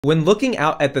When looking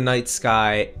out at the night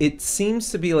sky, it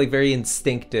seems to be very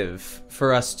instinctive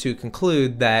for us to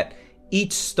conclude that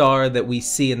each star that we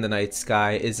see in the night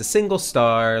sky is a single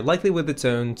star, likely with its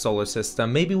own solar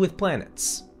system, maybe with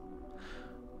planets.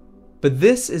 But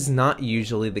this is not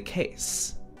usually the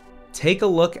case. Take a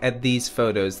look at these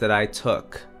photos that I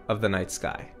took of the night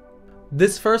sky.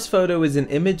 This first photo is an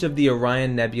image of the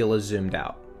Orion Nebula zoomed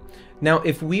out. Now,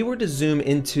 if we were to zoom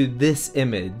into this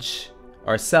image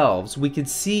ourselves, we could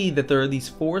see that there are these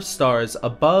 4 stars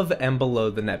above and below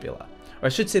the nebula. Or I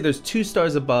should say there's 2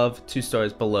 stars above, 2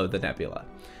 stars below the nebula.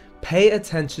 Pay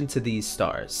attention to these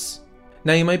stars.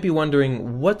 Now you might be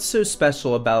wondering, what's so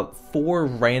special about 4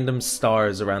 random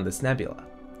stars around this nebula?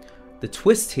 The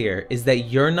twist here is that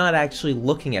you're not actually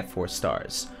looking at 4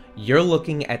 stars. You're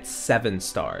looking at 7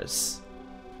 stars.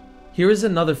 Here is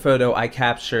another photo I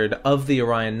captured of the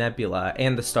Orion Nebula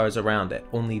and the stars around it,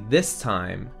 only this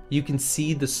time you can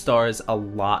see the stars a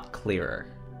lot clearer.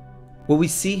 What we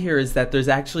see here is that there's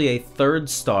actually a 3rd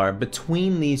star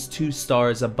between these 2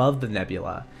 stars above the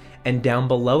nebula, and down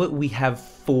below it we have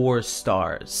 4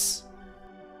 stars.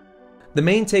 The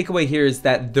main takeaway here is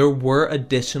that there were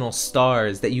additional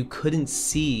stars that you couldn't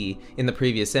see in the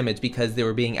previous image because they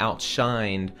were being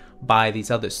outshined by these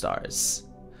other stars.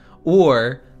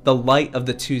 Or the light of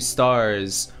the 2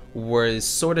 stars was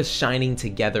sort of shining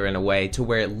together in a way to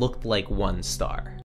where it looked like one star.